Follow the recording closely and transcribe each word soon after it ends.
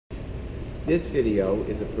This video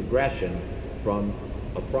is a progression from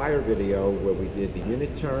a prior video where we did the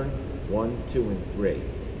unit turn 1, 2, and 3.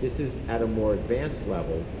 This is at a more advanced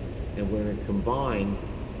level, and we're going to combine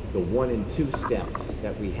the 1 and 2 steps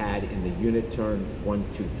that we had in the unit turn 1,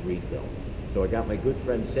 2, 3 drill. So I got my good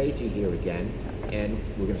friend Seiji here again, and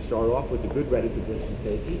we're going to start off with a good ready position,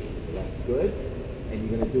 Seiji. So that's good. And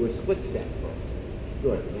you're going to do a split step first.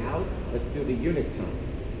 Good. Now let's do the unit turn.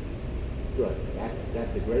 Good.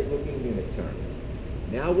 That's a great looking unit turn.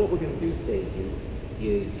 Now what we're going to do, Seiji,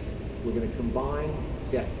 is we're going to combine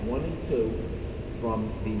steps 1 and 2 from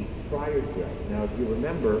the prior drill. Now if you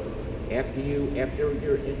remember, after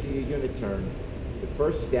you're into your unit turn, the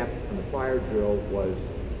first step in the prior drill was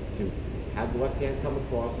to have the left hand come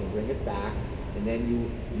across and bring it back, and then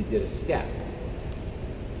you did a step.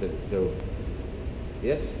 So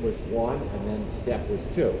this was 1, and then step was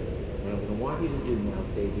 2. What I'm going to want you to do now,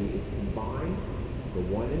 Seiji, is combine the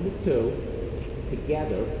 1 and the 2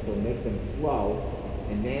 together, so make them flow,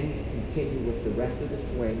 and then continue with the rest of the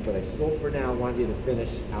swing, but I still for now want you to finish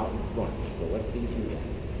out in front. So let's see you do that.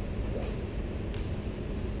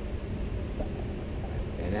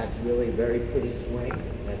 And that's really a very pretty swing.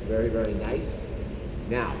 That's very, very nice.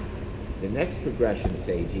 Now, the next progression,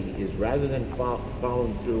 Seiji, is rather than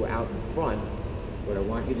following through out in front, what I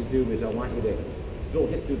want you to do is I want you to still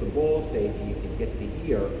hit through the ball, Seiji, you can get to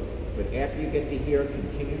here, but after you get to here,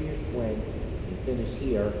 continue your swing and finish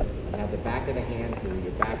here. Have the back of the hand to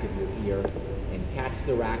your back of your ear, and catch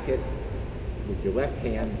the racket with your left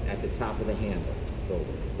hand at the top of the handle. So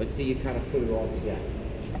let's see you kind of put it all together.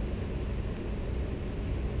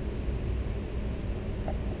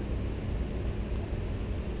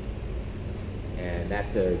 And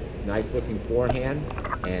that's a nice looking forehand,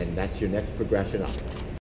 and that's your next progression up.